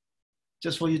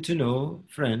 Just for you to know,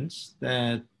 friends,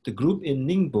 that the group in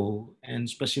Ningbo, and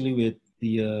especially with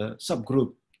the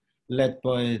subgroup led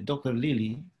by Dr.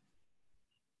 Lily,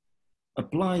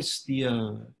 applies the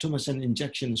tumescent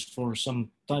injections for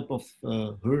some type of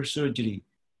her surgery.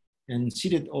 And she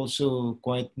did also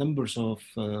quite numbers of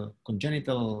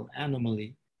congenital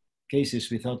anomaly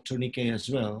cases without tourniquet as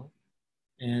well.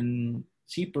 And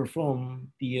she performed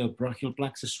the brachial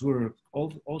plexus work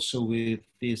also with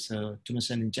these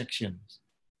tumescent injections.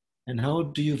 And how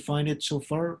do you find it so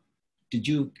far? Did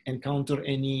you encounter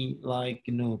any like,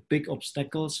 big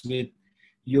obstacles with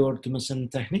your Tumesen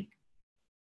technique?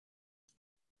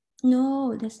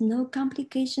 No, there's no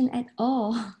complication at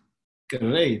all.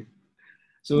 Great.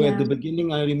 So at the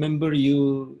beginning, I remember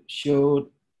you showed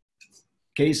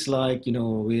case like,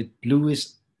 with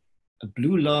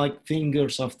blue-like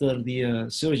fingers after the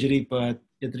surgery, but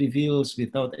it reveals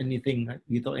without anything,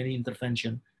 without any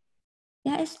intervention.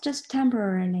 Yeah, it's just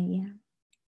temporarily, yeah.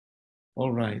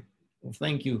 All right. Well,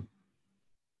 thank you.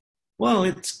 Well,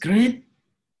 it's great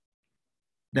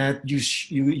that you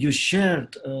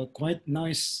shared a quite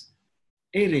nice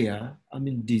area,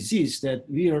 disease that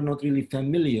we are not really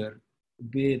familiar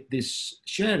with this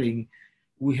sharing.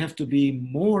 We have to be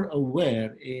more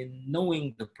aware in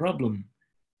knowing the problem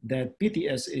that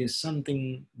PTS is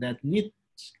something that needs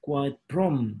quite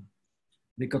prompt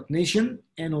recognition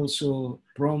and also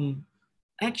prompt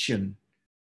action.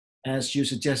 As you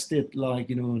suggested, like,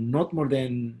 not more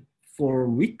than 4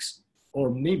 weeks or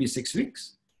maybe 6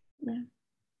 weeks. Yeah.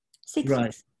 6 right.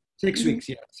 weeks. 6 weeks,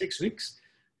 yeah, 6 weeks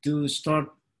to start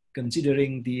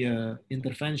considering the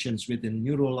interventions with the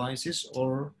neurolysis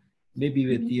or maybe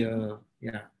with the,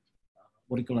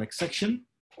 what do you call, like section?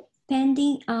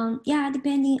 Depending on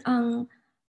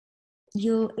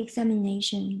your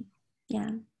examination, yeah.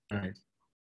 Right.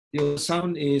 The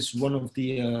ultrasound is one of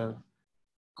the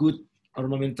good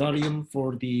armamentarium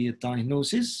for the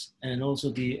diagnosis and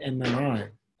also the MRI.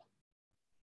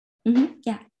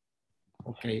 Yeah.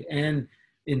 Okay, and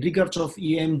in regards of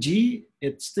EMG,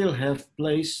 it still have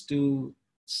place to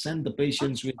send the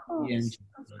patients with EMG.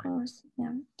 Of course,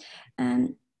 yeah.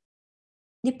 And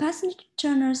the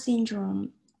Parkinson-Turner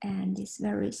syndrome and is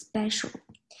very special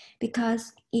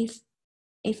because if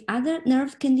other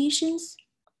nerve conditions,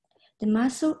 the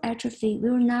muscle atrophy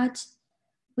will not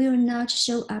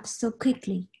show up so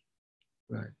quickly.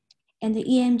 Right. And the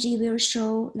EMG will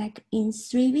show like in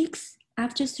 3 weeks.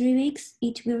 After 3 weeks,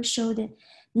 it will show the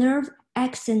nerve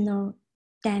axonal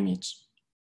damage.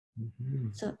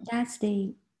 So that's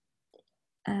the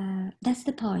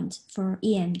point for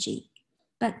EMG.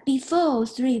 But before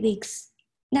 3 weeks,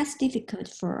 that's difficult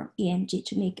for EMG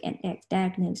to make an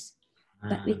diagnosis.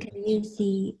 But we can use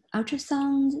the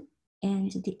ultrasound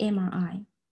and the MRI.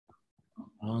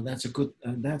 Oh, that's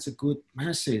a good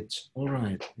message. All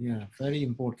right. Yeah, very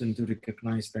important to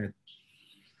recognize that.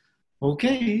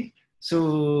 Okay,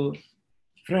 so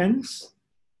friends,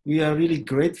 we are really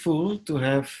grateful to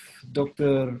have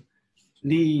Dr.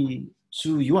 Xue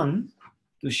Yuan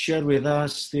to share with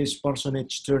us this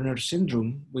Parsonage-Turner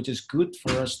syndrome, which is good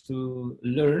for us to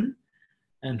learn,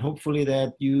 and hopefully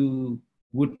that you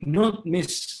would not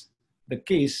miss the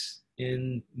case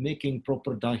in making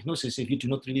proper diagnosis. If you do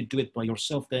not really do it by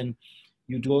yourself, then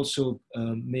you do also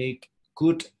make a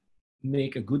good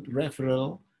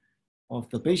referral of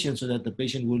the patient so that the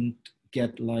patient wouldn't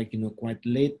get like, quite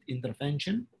late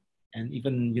intervention. And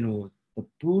even, the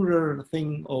poorer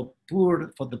thing or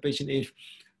poor for the patient if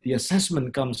the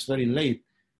assessment comes very late.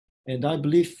 And I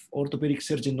believe orthopedic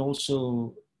surgeon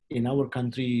also in our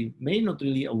country may not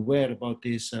really aware about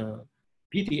this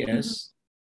PTS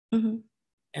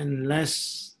and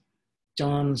less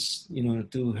chance,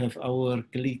 to have our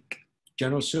colleague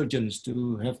general surgeons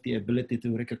to have the ability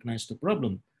to recognize the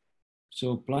problem.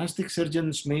 So plastic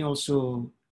surgeons may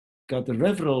also got a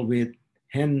referral with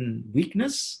hand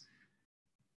weakness,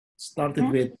 started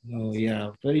with,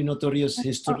 very notorious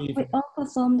history. We all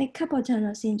perform the carpal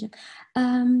tunnel syndrome.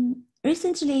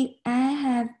 Recently, I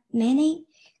have many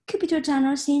carpal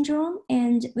tunnel syndrome,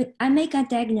 and I make a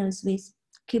diagnosis with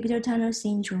carpal tunnel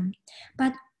syndrome.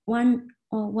 But when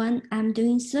I'm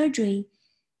doing surgery,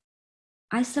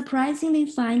 I surprisingly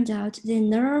find out the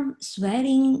nerve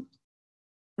swelling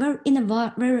in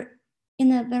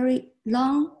a very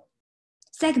long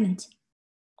segment,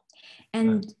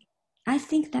 and I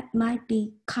think that might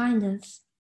be kind of,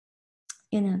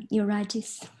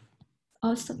 neuritis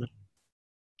also.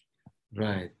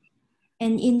 Right.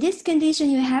 And in this condition,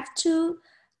 you have to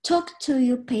talk to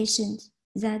your patient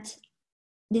that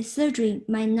the surgery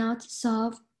might not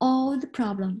solve all the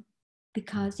problem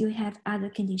because you have other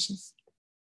conditions.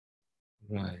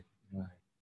 Right.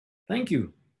 Thank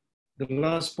you. The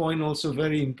last point also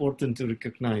very important to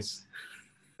recognize.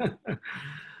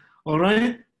 All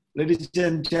right, ladies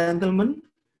and gentlemen,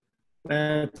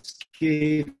 let's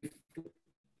give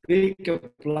big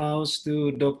applause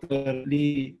to Dr.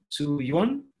 Xue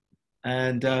Yuan.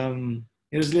 And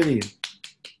here's Lily.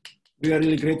 We are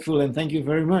really grateful and thank you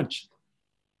very much.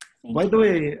 By the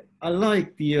way, I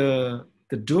like the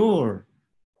door.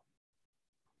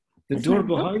 The That's door my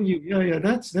book. behind you. Yeah,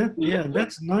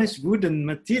 that's nice wooden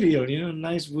material,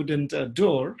 nice wooden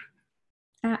door.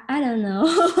 I don't know.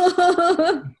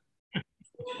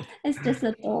 It's just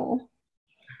a door.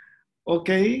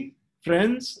 Okay,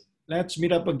 friends, let's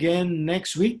meet up again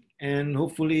next week. And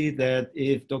hopefully that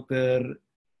if Dr.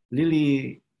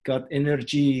 Lily got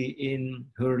energy in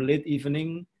her late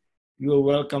evening, you are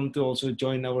welcome to also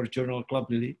join our journal club,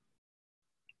 Lily.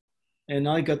 And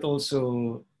I got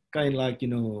also kind of like,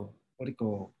 what do you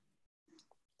call?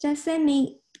 Just send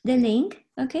me the link,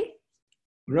 okay?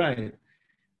 Right.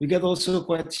 We got also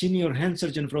quite senior hand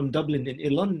surgeon from Dublin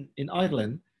in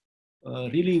Ireland.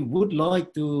 Really would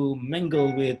like to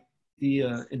mingle with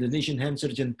the Indonesian hand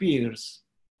surgeon peers,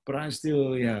 but I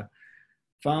still,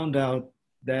 found out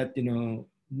that,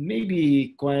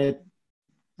 maybe quite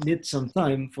need some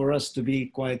time for us to be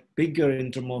quite bigger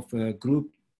in terms of a group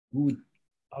who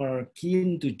are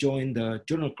keen to join the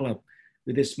journal club.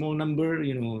 With a small number,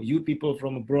 you people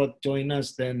from abroad join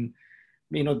us, then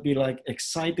may not be like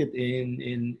excited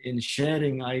in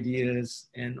sharing ideas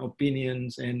and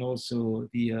opinions and also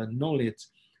the knowledge.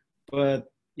 But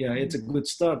yeah, it's a good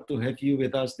start to have you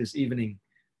with us this evening.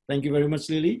 Thank you very much,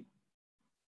 Lily.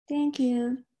 Thank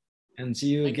you. And see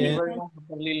you Thank you again. very much,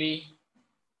 Dr. Lily.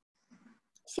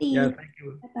 See Yeah, you. thank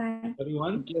you, Bye-bye.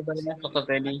 everyone. Thank you very much, Dr.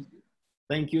 Teddy.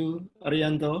 Thank you,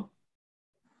 Arianto,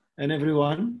 and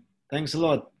everyone. Thanks a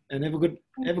lot, and have a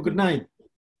good night.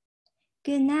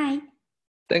 Good night.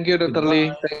 Thank you, Dr.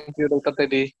 Lee. Thank you, Dr.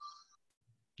 Teddy.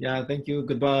 Yeah, thank you.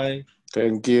 Goodbye.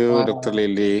 Thank you, Bye. Dr.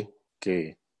 Lily.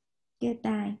 Okay.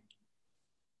 Goodbye.